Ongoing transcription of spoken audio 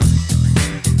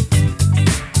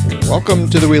Welcome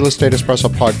to the Real Estate Espresso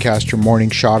Podcast, your morning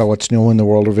shot of what's new in the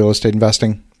world of real estate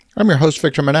investing. I'm your host,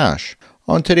 Victor Menashe.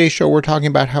 On today's show, we're talking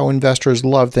about how investors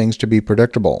love things to be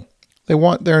predictable. They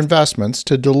want their investments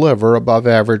to deliver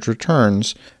above-average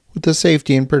returns with the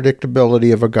safety and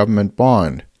predictability of a government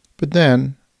bond. But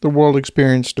then, the world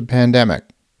experienced a pandemic,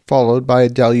 followed by a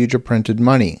deluge of printed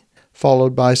money,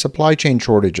 followed by supply chain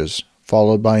shortages,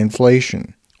 followed by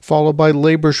inflation, followed by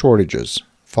labor shortages,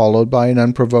 followed by an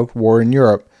unprovoked war in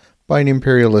Europe by an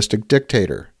imperialistic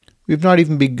dictator. We've not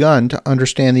even begun to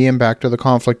understand the impact of the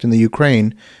conflict in the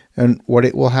Ukraine and what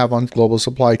it will have on global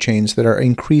supply chains that are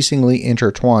increasingly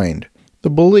intertwined. The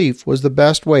belief was the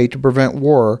best way to prevent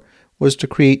war was to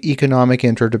create economic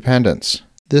interdependence.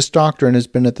 This doctrine has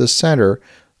been at the center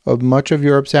of much of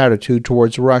Europe's attitude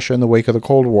towards Russia in the wake of the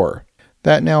Cold War.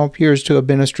 That now appears to have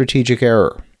been a strategic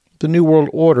error. The New World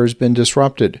Order has been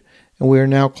disrupted, and we are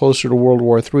now closer to World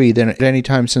War III than at any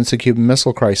time since the Cuban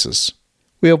Missile Crisis.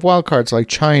 We have wildcards like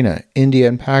China, India,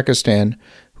 and Pakistan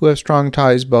who have strong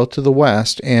ties both to the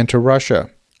West and to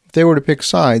Russia. If they were to pick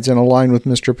sides and align with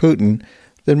Mr. Putin,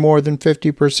 then more than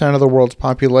 50% of the world's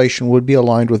population would be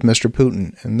aligned with Mr.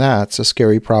 Putin, and that's a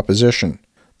scary proposition.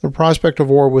 The prospect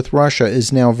of war with Russia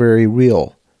is now very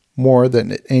real, more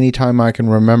than at any time I can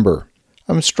remember.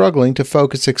 I'm struggling to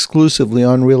focus exclusively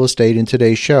on real estate in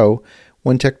today's show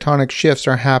when tectonic shifts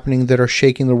are happening that are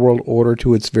shaking the world order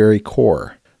to its very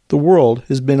core. The world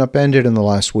has been upended in the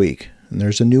last week, and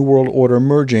there's a new world order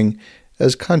emerging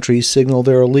as countries signal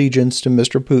their allegiance to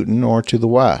Mr. Putin or to the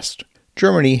West.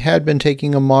 Germany had been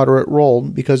taking a moderate role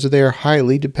because they are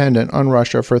highly dependent on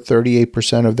Russia for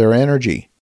 38% of their energy.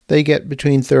 They get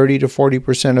between 30 to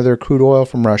 40% of their crude oil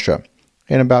from Russia,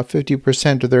 and about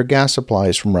 50% of their gas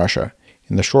supplies from Russia.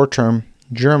 In the short term,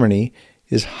 Germany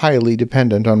is highly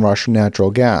dependent on Russian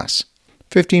natural gas.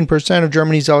 15% of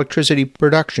Germany's electricity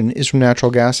production is from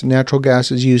natural gas, and natural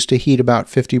gas is used to heat about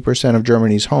 50% of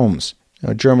Germany's homes.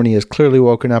 Now, Germany has clearly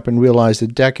woken up and realized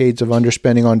that decades of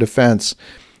underspending on defense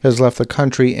has left the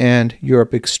country and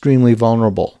Europe extremely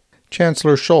vulnerable.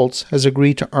 Chancellor Scholz has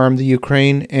agreed to arm the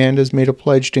Ukraine and has made a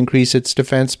pledge to increase its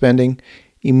defense spending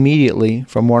immediately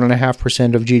from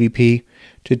 1.5% of GDP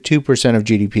to 2% of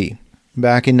GDP.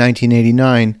 Back in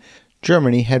 1989,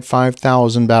 Germany had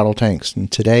 5,000 battle tanks,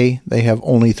 and today they have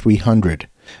only 300.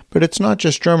 But it's not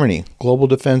just Germany. Global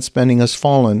defense spending has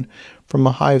fallen from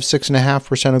a high of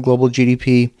 6.5% of global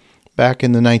GDP back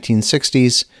in the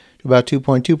 1960s to about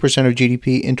 2.2% of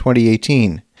GDP in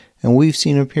 2018. And we've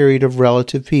seen a period of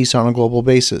relative peace on a global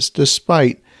basis,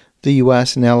 despite the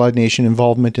U.S. and allied nation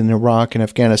involvement in Iraq and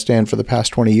Afghanistan for the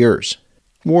past 20 years.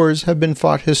 Wars have been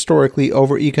fought historically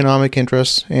over economic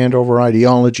interests and over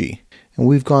ideology. And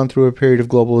we've gone through a period of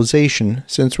globalization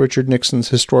since Richard Nixon's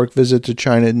historic visit to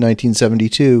China in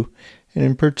 1972, and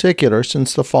in particular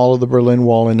since the fall of the Berlin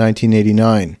Wall in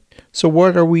 1989. So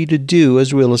what are we to do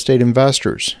as real estate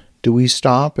investors? Do we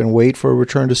stop and wait for a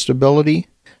return to stability?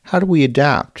 How do we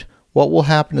adapt? What will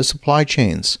happen to supply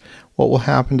chains? What will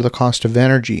happen to the cost of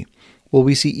energy? Will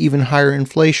we see even higher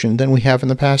inflation than we have in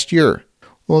the past year?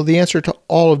 Well, the answer to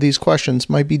all of these questions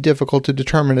might be difficult to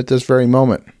determine at this very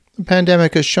moment. The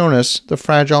pandemic has shown us the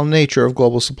fragile nature of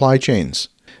global supply chains.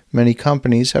 Many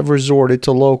companies have resorted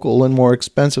to local and more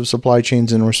expensive supply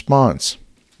chains in response.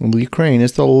 And Ukraine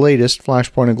is the latest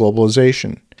flashpoint of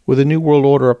globalization. With a new world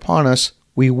order upon us,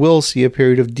 we will see a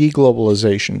period of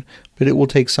deglobalization, but it will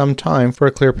take some time for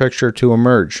a clear picture to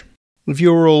emerge. If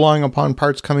you were relying upon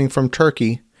parts coming from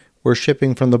Turkey, where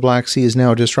shipping from the Black Sea is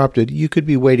now disrupted, you could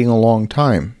be waiting a long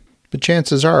time. But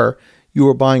chances are, you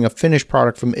were buying a finished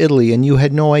product from Italy and you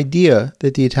had no idea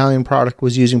that the Italian product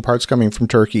was using parts coming from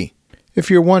Turkey. If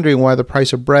you're wondering why the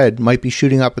price of bread might be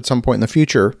shooting up at some point in the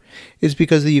future, it's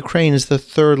because the Ukraine is the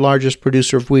third largest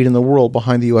producer of wheat in the world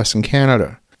behind the US and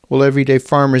Canada. Will everyday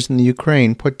farmers in the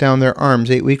Ukraine put down their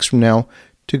arms 8 weeks from now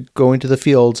to go into the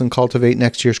fields and cultivate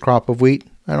next year's crop of wheat?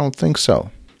 I don't think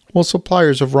so. Will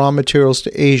suppliers of raw materials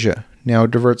to Asia now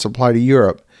divert supply to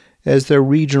Europe as their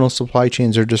regional supply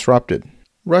chains are disrupted?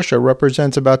 Russia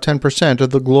represents about 10%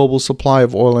 of the global supply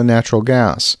of oil and natural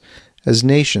gas. As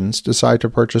nations decide to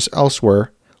purchase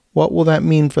elsewhere, what will that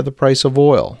mean for the price of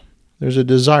oil? There's a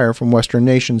desire from Western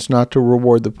nations not to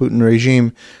reward the Putin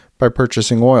regime by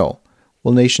purchasing oil.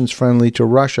 Will nations friendly to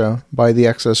Russia buy the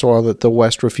excess oil that the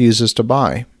West refuses to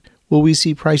buy? Will we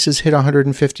see prices hit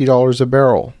 $150 a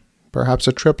barrel? Perhaps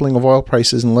a tripling of oil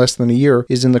prices in less than a year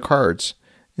is in the cards,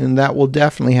 and that will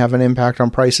definitely have an impact on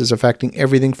prices affecting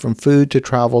everything from food to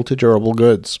travel to durable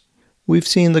goods. We've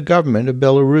seen the government of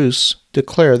Belarus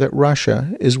declare that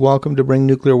Russia is welcome to bring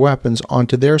nuclear weapons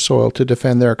onto their soil to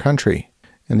defend their country.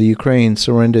 and the Ukraine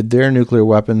surrendered their nuclear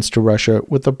weapons to Russia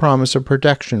with the promise of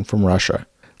protection from Russia.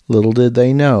 Little did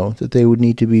they know that they would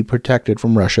need to be protected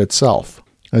from Russia itself.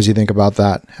 As you think about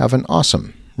that, have an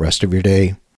awesome rest of your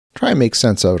day. Try and make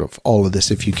sense out of all of this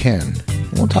if you can.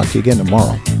 We'll talk to you again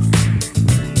tomorrow.